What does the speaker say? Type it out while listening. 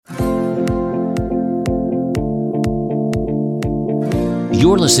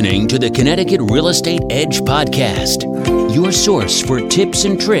You're listening to the Connecticut Real Estate Edge podcast, your source for tips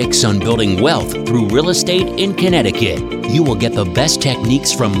and tricks on building wealth through real estate in Connecticut. You will get the best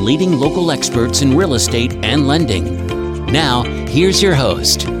techniques from leading local experts in real estate and lending. Now, here's your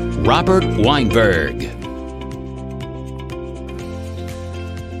host, Robert Weinberg.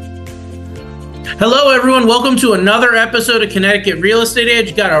 Hello, everyone. Welcome to another episode of Connecticut Real Estate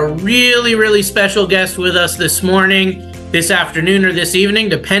Edge. Got a really special guest with us this morning, this afternoon, or this evening,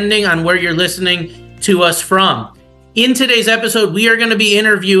 depending on where you're listening to us from. In today's episode, we are going to be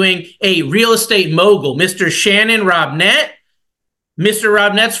interviewing a real estate mogul, Mr. Shannon Robnett. Mr.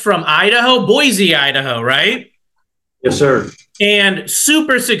 Robnett's from Idaho, Boise, Idaho, right? Yes, sir. And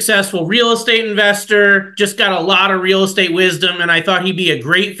super successful real estate investor, just got a lot of real estate wisdom. And I thought he'd be a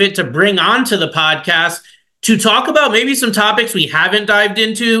great fit to bring onto the podcast to talk about maybe some topics we haven't dived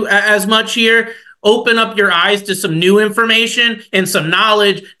into as much here, open up your eyes to some new information and some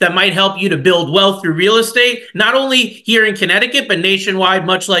knowledge that might help you to build wealth through real estate, not only here in Connecticut, but nationwide,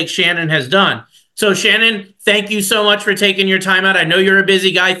 much like Shannon has done. So Shannon, thank you so much for taking your time out. I know you're a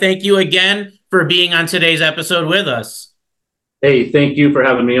busy guy. Thank you again for being on today's episode with us. Hey, thank you for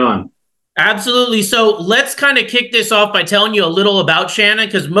having me on. Absolutely. So let's kind of kick this off by telling you a little about Shannon,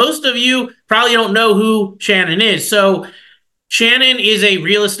 because most of you probably don't know who Shannon is. So Shannon is a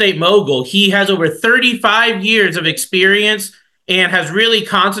real estate mogul. He has over 35 years of experience and has really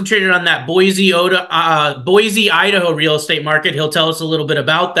concentrated on that Boise, Idaho real estate market. He'll tell us a little bit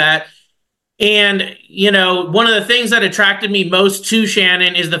about that. And, you know, one of the things that attracted me most to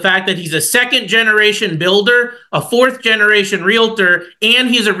Shannon is the fact that he's a second generation builder, a fourth generation realtor, and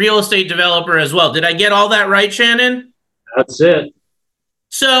he's a real estate developer as well. Did I get all that right, Shannon? That's it.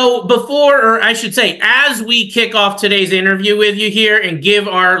 So as we kick off today's interview with you here and give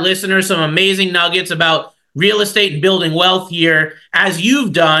our listeners some amazing nuggets about real estate and building wealth here, as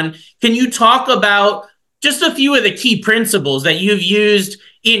you've done, can you talk about just a few of the key principles that you've used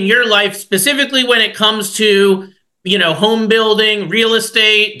in your life, specifically when it comes to, you know, home building, real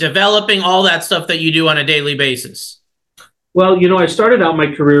estate, developing, all that stuff that you do on a daily basis? Well, you know, I started out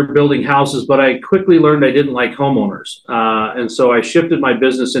my career building houses, but I quickly learned I didn't like homeowners. And so I shifted my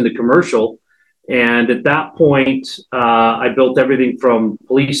business into commercial. And at that point, I built everything from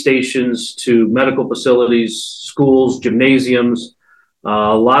police stations to medical facilities, schools, gymnasiums,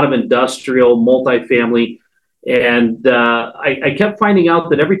 a lot of industrial, multifamily. And I kept finding out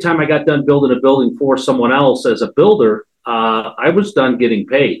that every time I got done building a building for someone else as a builder, I was done getting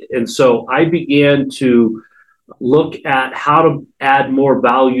paid. And so I began to look at how to add more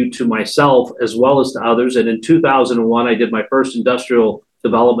value to myself as well as to others. And in 2001, I did my first industrial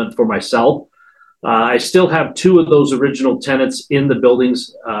development for myself. I still have two of those original tenants in the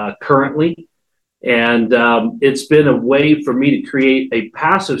buildings currently. And it's been a way for me to create a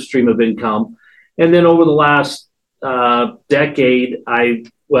passive stream of income. And then over the last decade,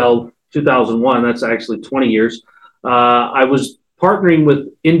 2001, that's actually 20 years, I was partnering with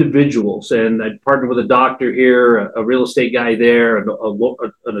individuals, and I partnered with a doctor here, a real estate guy there,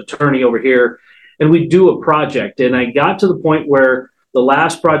 an attorney over here, and we do a project. And I got to the point where the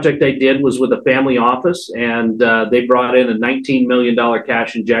last project I did was with a family office, and they brought in a $19 million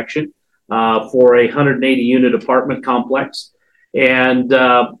cash injection for a 180-unit apartment complex. And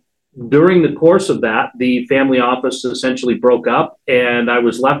during the course of that, the family office essentially broke up and I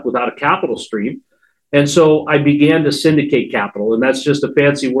was left without a capital stream. And so I began to syndicate capital. And that's just a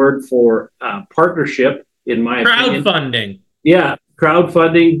fancy word for partnership, in my opinion. Crowdfunding. Yeah,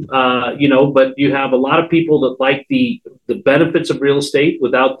 crowdfunding, but you have a lot of people that like the benefits of real estate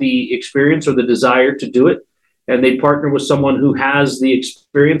without the experience or the desire to do it. And they partner with someone who has the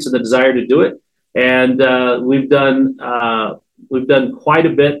experience and the desire to do it. And we've done quite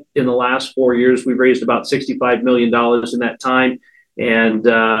a bit in the last 4 years. We've raised about $65 million in that time. And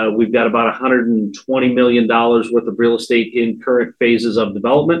we've got about $120 million worth of real estate in current phases of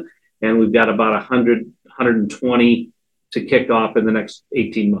development. And we've got about 120 to kick off in the next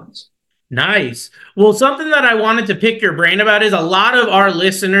 18 months. Nice. Well, something that I wanted to pick your brain about is a lot of our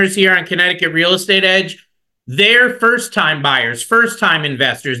listeners here on Connecticut Real Estate Edge, they're first-time buyers, first-time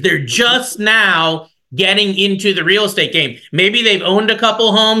investors. They're just now getting into the real estate game. Maybe they've owned a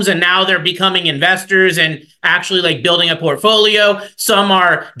couple homes and now they're becoming investors and actually like building a portfolio. Some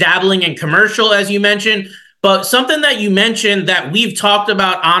are dabbling in commercial, as you mentioned. But something that you mentioned that we've talked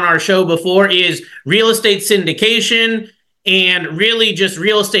about on our show before is real estate syndication and really just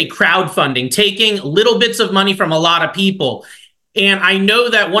real estate crowdfunding, taking little bits of money from a lot of people. And I know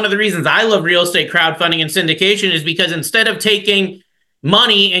that one of the reasons I love real estate crowdfunding and syndication is because instead of taking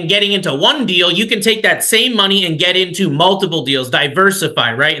money and getting into one deal, you can take that same money and get into multiple deals,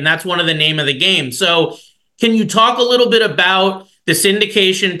 diversify, right? And that's one of the name of the game. So can you talk a little bit about the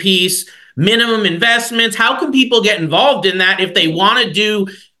syndication piece, minimum investments? How can people get involved in that if they want to do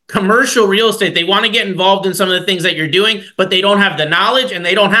commercial real estate? They want to get involved in some of the things that you're doing, but they don't have the knowledge and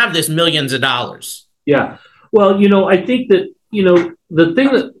they don't have this millions of dollars. Yeah. Well, I think that, the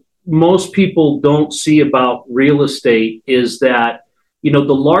thing that most people don't see about real estate is that, the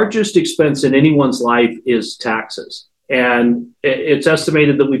largest expense in anyone's life is taxes. And it's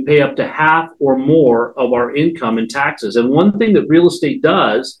estimated that we pay up to half or more of our income in taxes. And one thing that real estate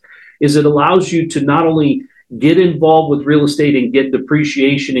does is it allows you to not only get involved with real estate and get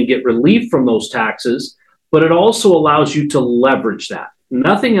depreciation and get relief from those taxes, but it also allows you to leverage that.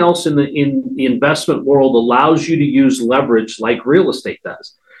 Nothing else in the investment world allows you to use leverage like real estate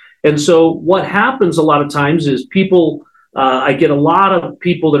does. And so what happens a lot of times is people, I get a lot of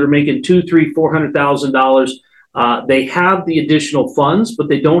people that are making $200,000, $300,000, $400,000. They have the additional funds, but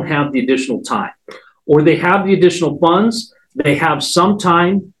they don't have the additional time. Or they have the additional funds, they have some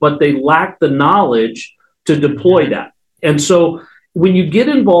time, but they lack the knowledge to deploy that. And so when you get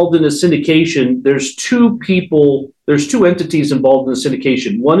involved in a syndication, there's two entities involved in the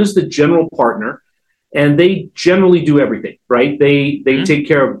syndication. One is the general partner, and they generally do everything, right? They take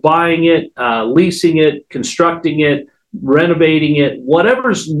care of buying it, leasing it, constructing it, renovating it,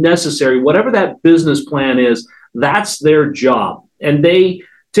 whatever's necessary, whatever that business plan is, that's their job. And they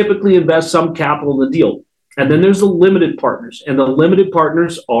typically invest some capital in the deal. And then there's the limited partners. And the limited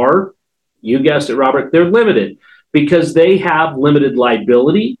partners are, you guessed it, Robert, they're limited because they have limited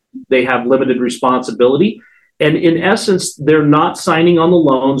liability, they have limited responsibility. And in essence, they're not signing on the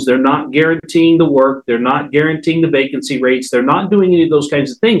loans, they're not guaranteeing the work, they're not guaranteeing the vacancy rates, they're not doing any of those kinds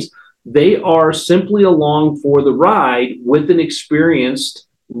of things. They are simply along for the ride with an experienced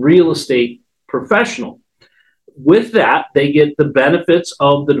real estate professional. With that, they get the benefits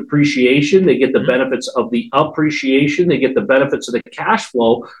of the depreciation, they get the benefits of the appreciation, they get the benefits of the cash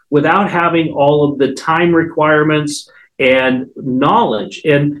flow without having all of the time requirements and knowledge.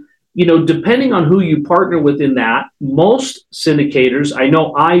 And, depending on who you partner with in that, most syndicators, I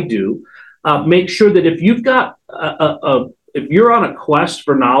know I do, make sure that if you've got if you're on a quest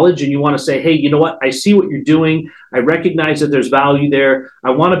for knowledge and you want to say, hey, you know what, I see what you're doing, I recognize that there's value there,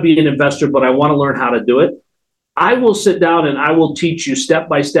 I want to be an investor, but I want to learn how to do it. I will sit down and I will teach you step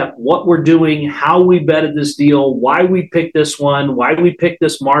by step what we're doing, how we vetted this deal, why we picked this one, why we picked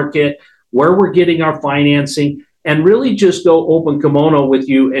this market, where we're getting our financing, and really just go open kimono with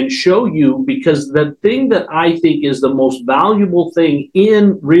you and show you, because the thing that I think is the most valuable thing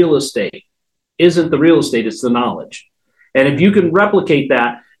in real estate isn't the real estate, it's the knowledge. And if you can replicate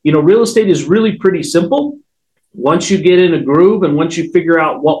that, real estate is really pretty simple. Once you get in a groove and once you figure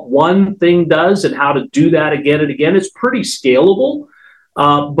out what one thing does and how to do that again and again, it's pretty scalable.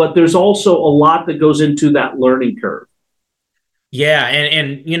 But there's also a lot that goes into that learning curve. Yeah.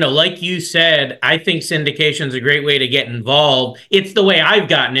 And, like you said, I think syndication is a great way to get involved. It's the way I've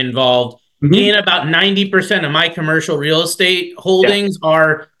gotten involved. In about 90% of my commercial real estate holdings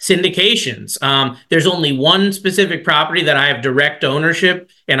are syndications. There's only one specific property that I have direct ownership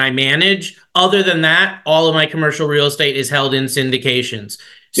and I manage. Other than that, all of my commercial real estate is held in syndications.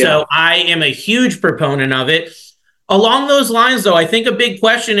 So I am a huge proponent of it. Along those lines, though, I think a big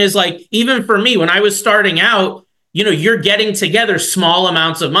question is, like, even for me, when I was starting out, you're getting together small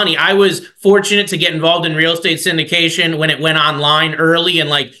amounts of money. I was fortunate to get involved in real estate syndication when it went online early in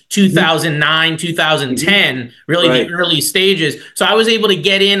like 2009, 2010, really the early stages. So I was able to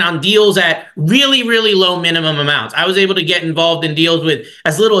get in on deals at really, really low minimum amounts. I was able to get involved in deals with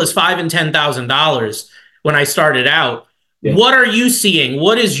as little as $5,000 and $10,000 when I started out. Yeah. What are you seeing?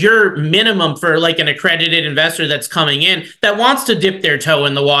 What is your minimum for like an accredited investor that's coming in that wants to dip their toe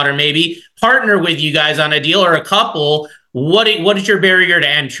in the water, maybe partner with you guys on a deal or a couple? What is your barrier to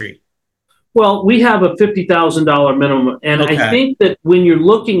entry? Well, we have a $50,000 minimum. And I think that when you're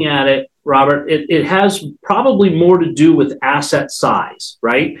looking at it, Robert, it has probably more to do with asset size,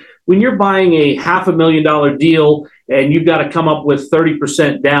 right? When you're buying a $500,000 deal and you've got to come up with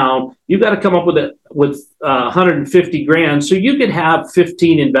 30% down, you've got to come up with it with 150 grand. So you could have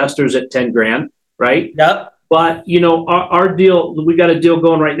 15 investors at 10 grand, right? Yep. But, our deal, we got a deal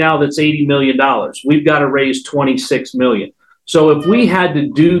going right now that's $80 million. We've got to raise 26 million. So if we had to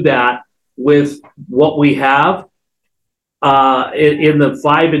do that with what we have, in the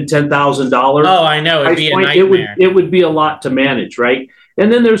 $5,000 and $10,000. Oh, I know. It'd be a nightmare. It would be a lot to manage, right?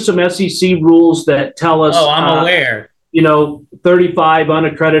 And then there's some SEC rules that tell us. Oh, I'm aware. 35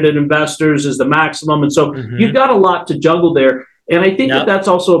 unaccredited investors is the maximum. And so you've got a lot to juggle there. And I think Yep. that's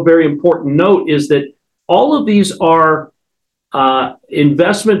also a very important note, is that all of these are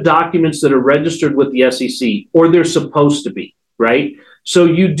investment documents that are registered with the SEC, or they're supposed to be, right? So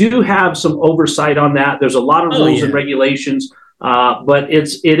you do have some oversight on that. There's a lot of rules and regulations, but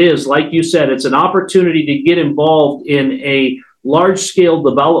it is, like you said, it's an opportunity to get involved in a large-scale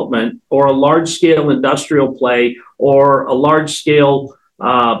development or a large-scale industrial play or a large-scale,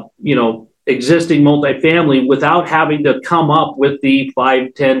 existing multifamily without having to come up with the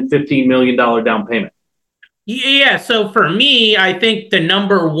 $5, $10, $15 million down payment. Yeah. So for me, I think the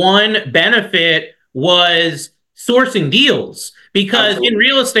number one benefit was sourcing deals, because in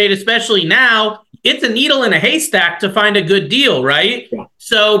real estate, especially now, it's a needle in a haystack to find a good deal, right? Yeah.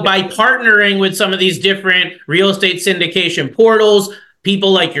 So by partnering with some of these different real estate syndication portals,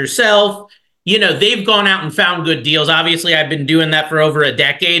 people like yourself, they've gone out and found good deals. Obviously, I've been doing that for over a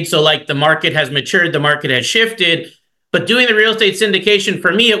decade. So like the market has matured, the market has shifted. But doing the real estate syndication,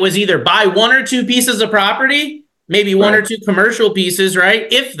 for me, it was either buy one or two pieces of property, maybe one or two commercial pieces,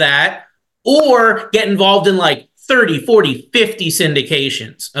 right? If that, or get involved in like 30, 40, 50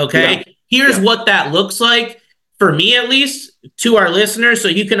 syndications. Okay. Yeah. Here's what that looks like for me, at least, to our listeners, so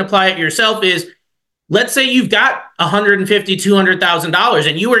you can apply it yourself, is let's say you've got $150,000, $200,000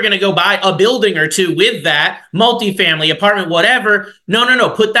 and you were going to go buy a building or two with that, multifamily, apartment, whatever. No.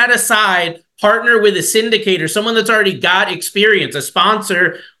 Put that aside. Partner with a syndicator, someone that's already got experience, a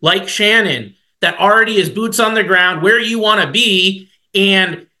sponsor like Shannon that already is boots on the ground where you want to be,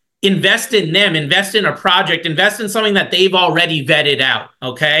 and invest in them, invest in a project, invest in something that they've already vetted out.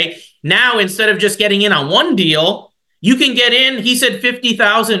 Okay. Now, instead of just getting in on one deal, you can get in, he said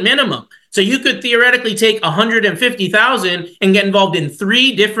 50,000 minimum. So you could theoretically take 150,000 and get involved in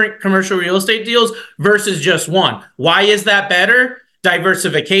 3 different commercial real estate deals versus just one. Why is that better?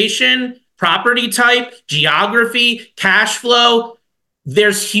 Diversification, property type, geography, cash flow.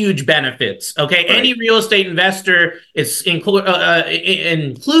 There's huge benefits. Okay. Right. Any real estate investor,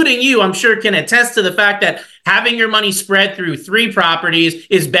 including you, I'm sure, can attest to the fact that having your money spread through 3 properties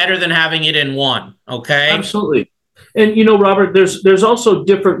is better than having it in one. Okay. Absolutely. And Robert, there's also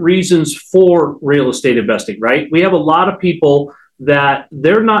different reasons for real estate investing, right? We have a lot of people that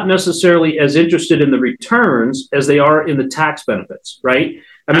they're not necessarily as interested in the returns as they are in the tax benefits, right?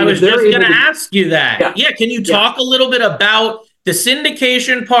 I was just going to ask you that. Yeah. Can you talk a little bit about the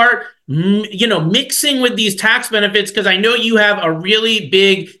syndication part, mixing with these tax benefits? Because I know you have a really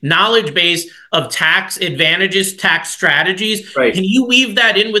big knowledge base of tax advantages, tax strategies. Right. Can you weave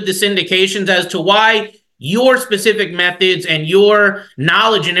that in with the syndications as to why your specific methods and your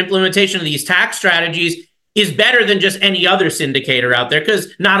knowledge and implementation of these tax strategies is better than just any other syndicator out there?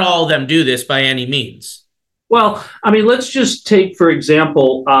 Because not all of them do this by any means. Well, let's just take, for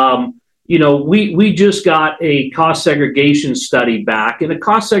example, we just got a cost segregation study back, and a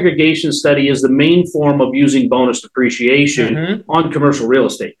cost segregation study is the main form of using bonus depreciation on commercial real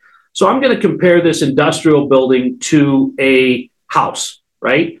estate. So I'm going to compare this industrial building to a house,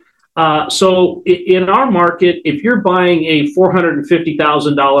 right? So in our market, if you're buying a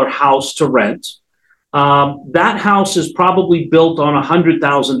 $450,000 house to rent, that house is probably built on a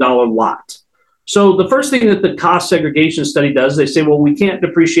 $100,000 lot. So the first thing that the cost segregation study does, they say, well, we can't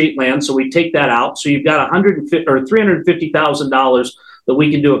depreciate land, so we take that out. So you've got $350,000 that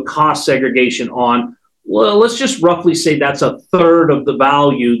we can do a cost segregation on. Well, let's just roughly say that's a third of the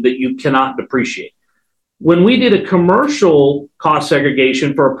value that you cannot depreciate. When we did a commercial cost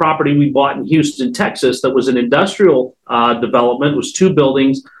segregation for a property we bought in Houston, Texas, that was an industrial development, it was 2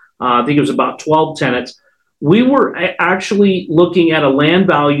 buildings, I think it was about 12 tenants. We were actually looking at a land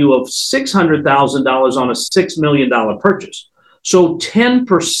value of $600,000 on a $6 million purchase. So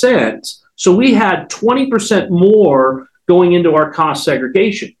 10%. So we had 20% more going into our cost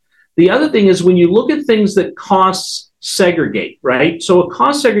segregation. The other thing is when you look at things that costs segregate, right? So a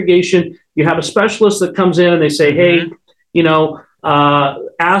cost segregation, you have a specialist that comes in and they say, hey,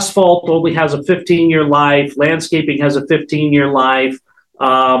 asphalt only has a 15-year life. Landscaping has a 15-year life.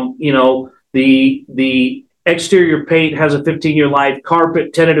 The exterior paint has a 15-year life.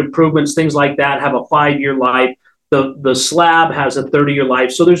 Carpet, tenant improvements, things like that have a 5-year life. The slab has a 30-year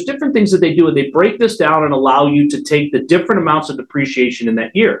life. So there's different things that they do, and they break this down and allow you to take the different amounts of depreciation in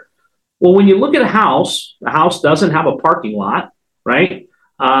that year. Well, when you look at a house, the house doesn't have a parking lot, right?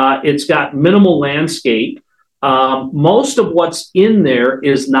 It's got minimal landscape. Most of what's in there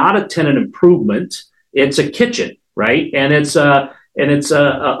is not a tenant improvement. It's a kitchen, right? And it's a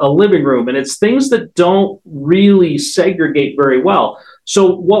living room, and it's things that don't really segregate very well.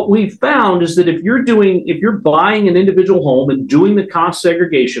 So what we found is that if you're buying an individual home and doing the cost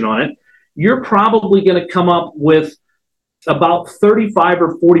segregation on it, you're probably going to come up with about 35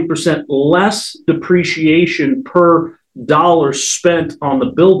 or 40% less depreciation per dollar spent on the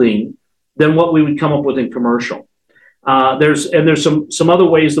building than what we would come up with in commercial. There's some other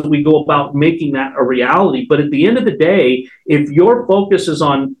ways that we go about making that a reality. But at the end of the day, if your focus is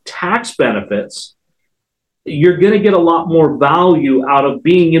on tax benefits, you're going to get a lot more value out of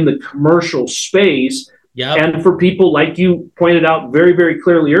being in the commercial space. Yep. And for people like you pointed out very, very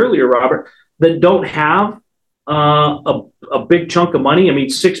clearly earlier, Robert, that don't have a big chunk of money. I mean,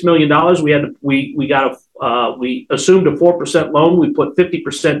 $6 million. We assumed a 4% loan. We put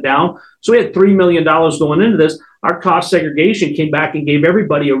 50% down, so we had $3 million going into this. Our cost segregation came back and gave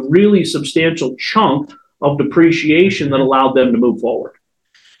everybody a really substantial chunk of depreciation that allowed them to move forward.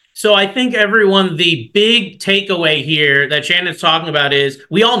 So I think everyone, the big takeaway here that Shannon's talking about is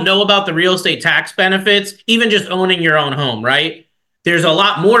we all know about the real estate tax benefits, even just owning your own home, right? There's a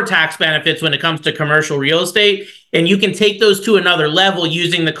lot more tax benefits when it comes to commercial real estate, and you can take those to another level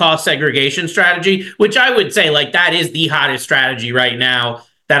using the cost segregation strategy, which I would say like that is the hottest strategy right now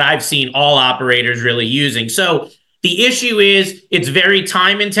that I've seen all operators really using. So the issue is it's very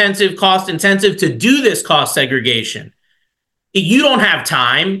time intensive, cost intensive to do this cost segregation. You don't have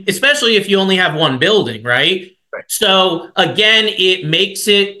time, especially if you only have one building, right? So again, it makes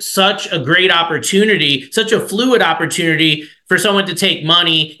it such a great opportunity, such a fluid opportunity for someone to take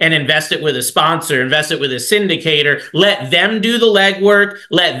money and invest it with a sponsor, invest it with a syndicator, let them do the legwork,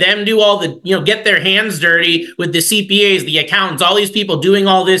 let them do all the, get their hands dirty with the CPAs, the accountants, all these people doing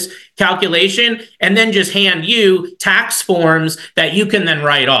all this calculation, and then just hand you tax forms that you can then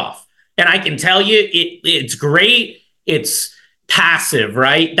write off. And I can tell you, it's great. It's passive,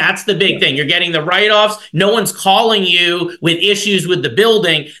 right? That's the big thing. You're getting the write-offs. No one's calling you with issues with the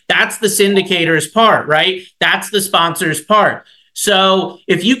building. That's the syndicator's part, right? That's the sponsor's part. So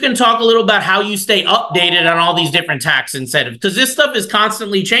if you can talk a little about how you stay updated on all these different tax incentives, because this stuff is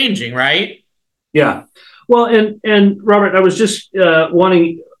constantly changing, right? Yeah. Well, and Robert, I was just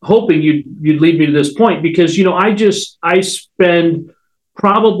hoping you'd lead me to this point, because, I spend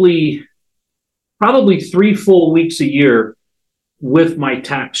probably 3 full weeks a year with my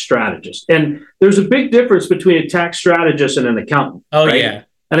tax strategist. And there's a big difference between a tax strategist and an accountant. Oh, right? yeah.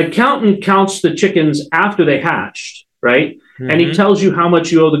 An accountant counts the chickens after they hatched, right? Mm-hmm. And he tells you how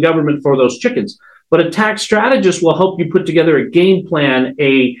much you owe the government for those chickens. But a tax strategist will help you put together a game plan,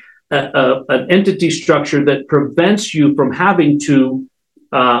 an entity structure that prevents you from having to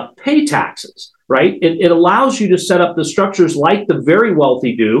pay taxes, right? It allows you to set up the structures like the very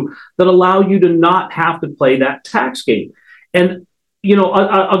wealthy do that allow you to not have to play that tax game. And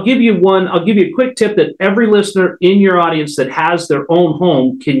I'll give you a quick tip that every listener in your audience that has their own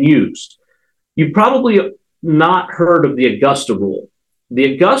home can use. You've probably not heard of the Augusta rule.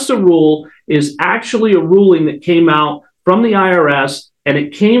 The Augusta rule is actually a ruling that came out from the IRS, and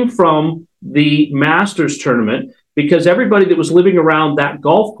it came from the Masters tournament, because everybody that was living around that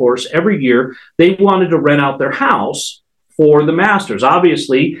golf course every year, they wanted to rent out their house for the Masters.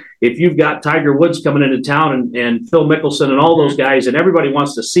 Obviously, if you've got Tiger Woods coming into town and Phil Mickelson and all those guys, and everybody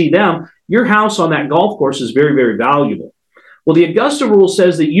wants to see them, your house on that golf course is very, very valuable. Well, the Augusta rule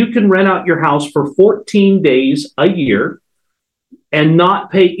says that you can rent out your house for 14 days a year and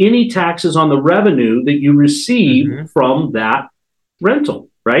not pay any taxes on the revenue that you receive from that rental,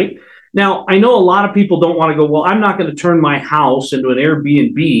 right? Now, I know a lot of people don't want to go, well, I'm not going to turn my house into an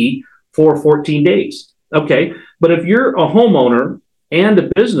Airbnb for 14 days. Okay, but if you're a homeowner and a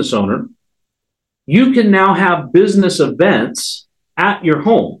business owner, you can now have business events at your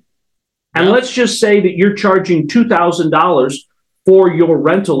home. And let's just say that you're charging $2,000 for your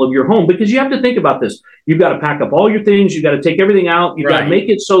rental of your home, because you have to think about this. You've got to pack up all your things. You've got to take everything out. You've got to make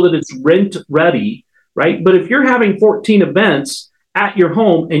it so that it's rent ready, right? But if you're having 14 events at your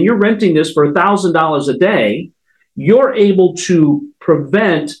home and you're renting this for $1,000 a day, you're able to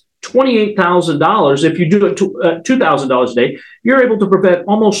prevent $28,000. If you do it $2,000 a day, you're able to prevent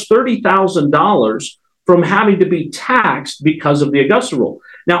almost $30,000 from having to be taxed because of the Augusta rule.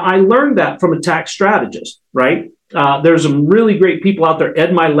 Now, I learned that from a tax strategist, right? There's some really great people out there. Ed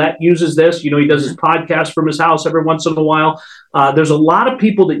Milet uses this. He does his podcast from his house every once in a while. There's a lot of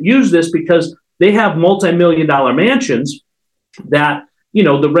people that use this because they have multi-million-dollar mansions that,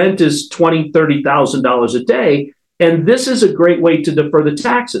 the rent is $20,000, $30,000 a day. And this is a great way to defer the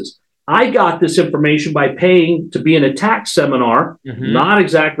taxes. I got this information by paying to be in a tax seminar, not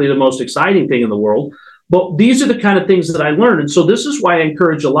exactly the most exciting thing in the world, but these are the kind of things that I learned. And so this is why I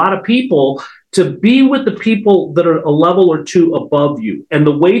encourage a lot of people to be with the people that are a level or two above you. And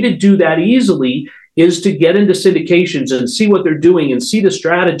the way to do that easily is to get into syndications and see what they're doing and see the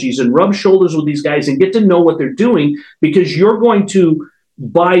strategies and rub shoulders with these guys and get to know what they're doing, because you're going to,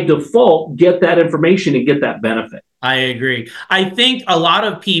 by default, get that information and get that benefit. I agree. I think a lot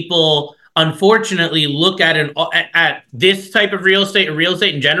of people, unfortunately, look at this type of real estate, or real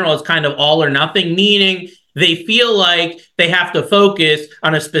estate in general, as kind of all or nothing, meaning they feel like they have to focus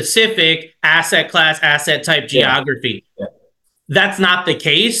on a specific asset class, asset type geography. Yeah. That's not the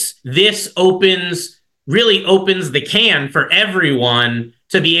case. This really opens the can for everyone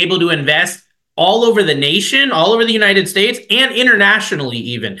to be able to invest all over the nation, all over the United States, and internationally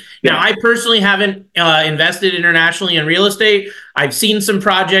even. Yeah. Now, I personally haven't invested internationally in real estate. I've seen some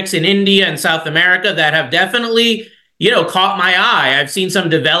projects in India and South America that have definitely, caught my eye. I've seen some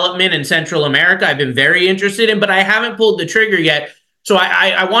development in Central America I've been very interested in, but I haven't pulled the trigger yet. So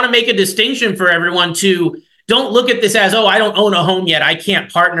I want to make a distinction for everyone to don't look at this as, I don't own a home yet, I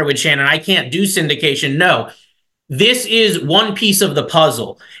can't partner with Shannon, I can't do syndication. No. This is one piece of the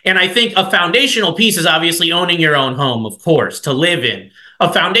puzzle. And I think a foundational piece is obviously owning your own home, of course, to live in.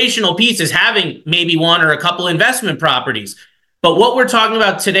 A foundational piece is having maybe one or a couple investment properties. But what we're talking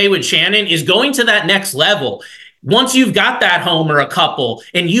about today with Shannon is going to that next level. Once you've got that home or a couple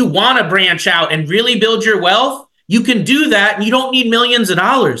and you want to branch out and really build your wealth, you can do that, and you don't need millions of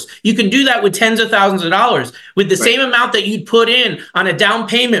dollars. You can do that with tens of thousands of dollars with the same amount that you'd put in on a down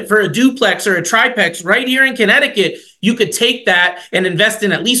payment for a duplex or a triplex right here in Connecticut. You could take that and invest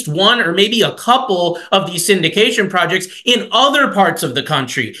in at least one or maybe a couple of these syndication projects in other parts of the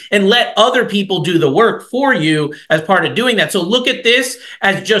country and let other people do the work for you as part of doing that. So look at this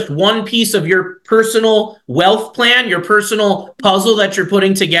as just one piece of your personal wealth plan, your personal puzzle that you're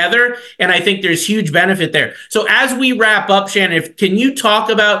putting together. And I think there's huge benefit there. So as we wrap up, Shannon, can you talk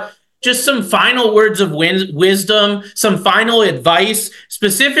about just some final words of wisdom, some final advice,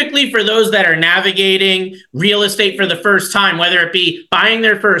 specifically for those that are navigating real estate for the first time, whether it be buying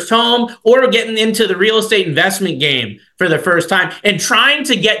their first home or getting into the real estate investment game for the first time and trying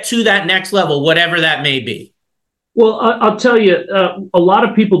to get to that next level, whatever that may be? Well, I'll tell you, a lot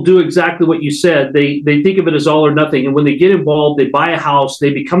of people do exactly what you said. They think of it as all or nothing. And when they get involved, they buy a house,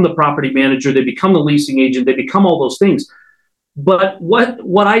 they become the property manager, they become the leasing agent, they become all those things. But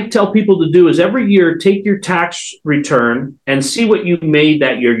what I tell people to do is every year, take your tax return and see what you made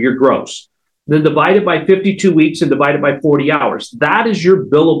that year, your gross. Then divide it by 52 weeks and divide it by 40 hours. That is your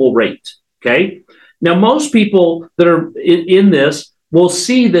billable rate, okay? Now, most people that are in this will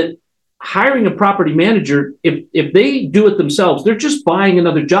see that hiring a property manager, if they do it themselves, they're just buying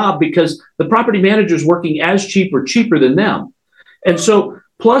another job because the property manager is working as cheap or cheaper than them. And so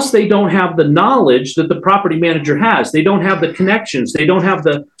plus, they don't have the knowledge that the property manager has. They don't have the connections. They don't have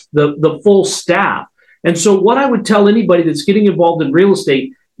the full staff. And so what I would tell anybody that's getting involved in real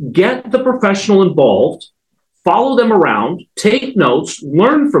estate, get the professional involved, follow them around, take notes,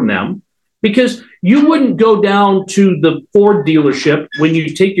 learn from them, because you wouldn't go down to the Ford dealership when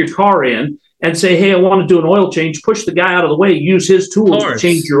you take your car in and say, hey, I want to do an oil change, push the guy out of the way, use his tools to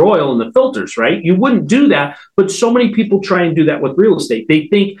change your oil and the filters, right? You wouldn't do that. But so many people try and do that with real estate. They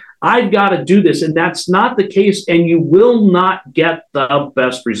think, I've got to do this. And that's not the case. And you will not get the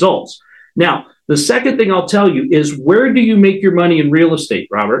best results. Now, the second thing I'll tell you is, where do you make your money in real estate,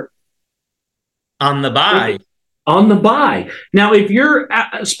 Robert? On the buy. On the buy. Now, if you're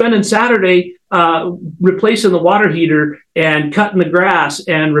spending Saturday replacing the water heater and cutting the grass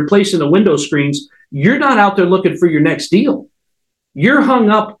and replacing the window screens, you're not out there looking for your next deal. You're hung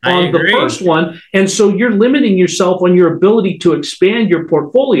up on the first one. And so you're limiting yourself on your ability to expand your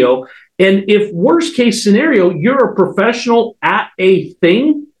portfolio. And if worst case scenario, you're a professional at a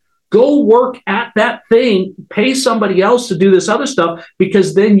thing, go work at that thing, pay somebody else to do this other stuff,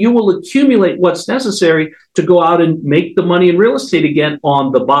 because then you will accumulate what's necessary to go out and make the money in real estate again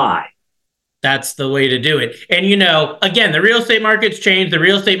on the buy. That's the way to do it. And, again, the real estate market's changed. The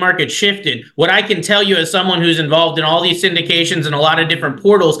real estate market shifted. What I can tell you as someone who's involved in all these syndications and a lot of different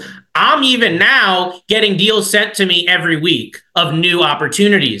portals, I'm even now getting deals sent to me every week of new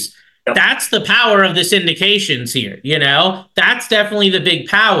opportunities. Yep. That's the power of the syndications here. That's definitely the big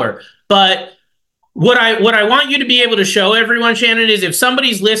power. But what I want you to be able to show everyone, Shannon, is if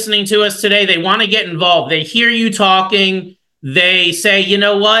somebody's listening to us today, they want to get involved. They hear you talking. They say, you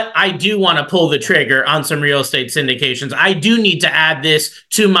know what? I do want to pull the trigger on some real estate syndications. I do need to add this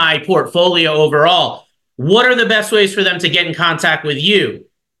to my portfolio overall. What are the best ways for them to get in contact with you?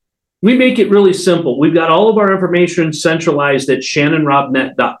 We make it really simple. We've got all of our information centralized at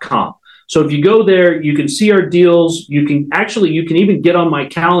shannonrobnett.com. So if you go there, you can see our deals. You can even get on my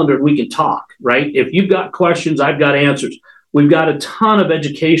calendar and we can talk, right? If you've got questions, I've got answers. We've got a ton of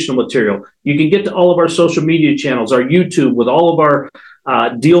educational material. You can get to all of our social media channels, our YouTube with all of our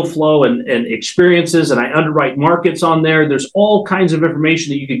deal flow and experiences, and I underwrite markets on there. There's all kinds of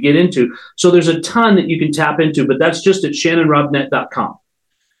information that you could get into. So there's a ton that you can tap into, but that's just at shannonrobnett.com.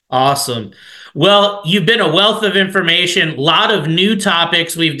 Awesome. Well, you've been a wealth of information, a lot of new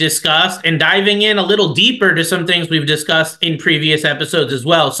topics we've discussed, and diving in a little deeper to some things we've discussed in previous episodes as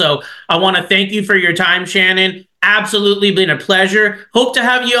well. So I want to thank you for your time, Shannon. Absolutely been a pleasure. Hope to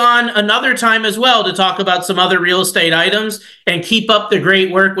have you on another time as well to talk about some other real estate items, and keep up the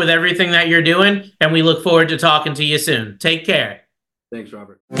great work with everything that you're doing. And we look forward to talking to you soon. Take care. Thanks,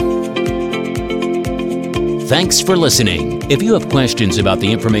 Robert. Thanks for listening. If you have questions about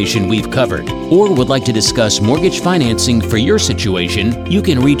the information we've covered or would like to discuss mortgage financing for your situation, you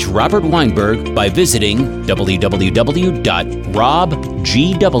can reach Robert Weinberg by visiting www.robgw.com.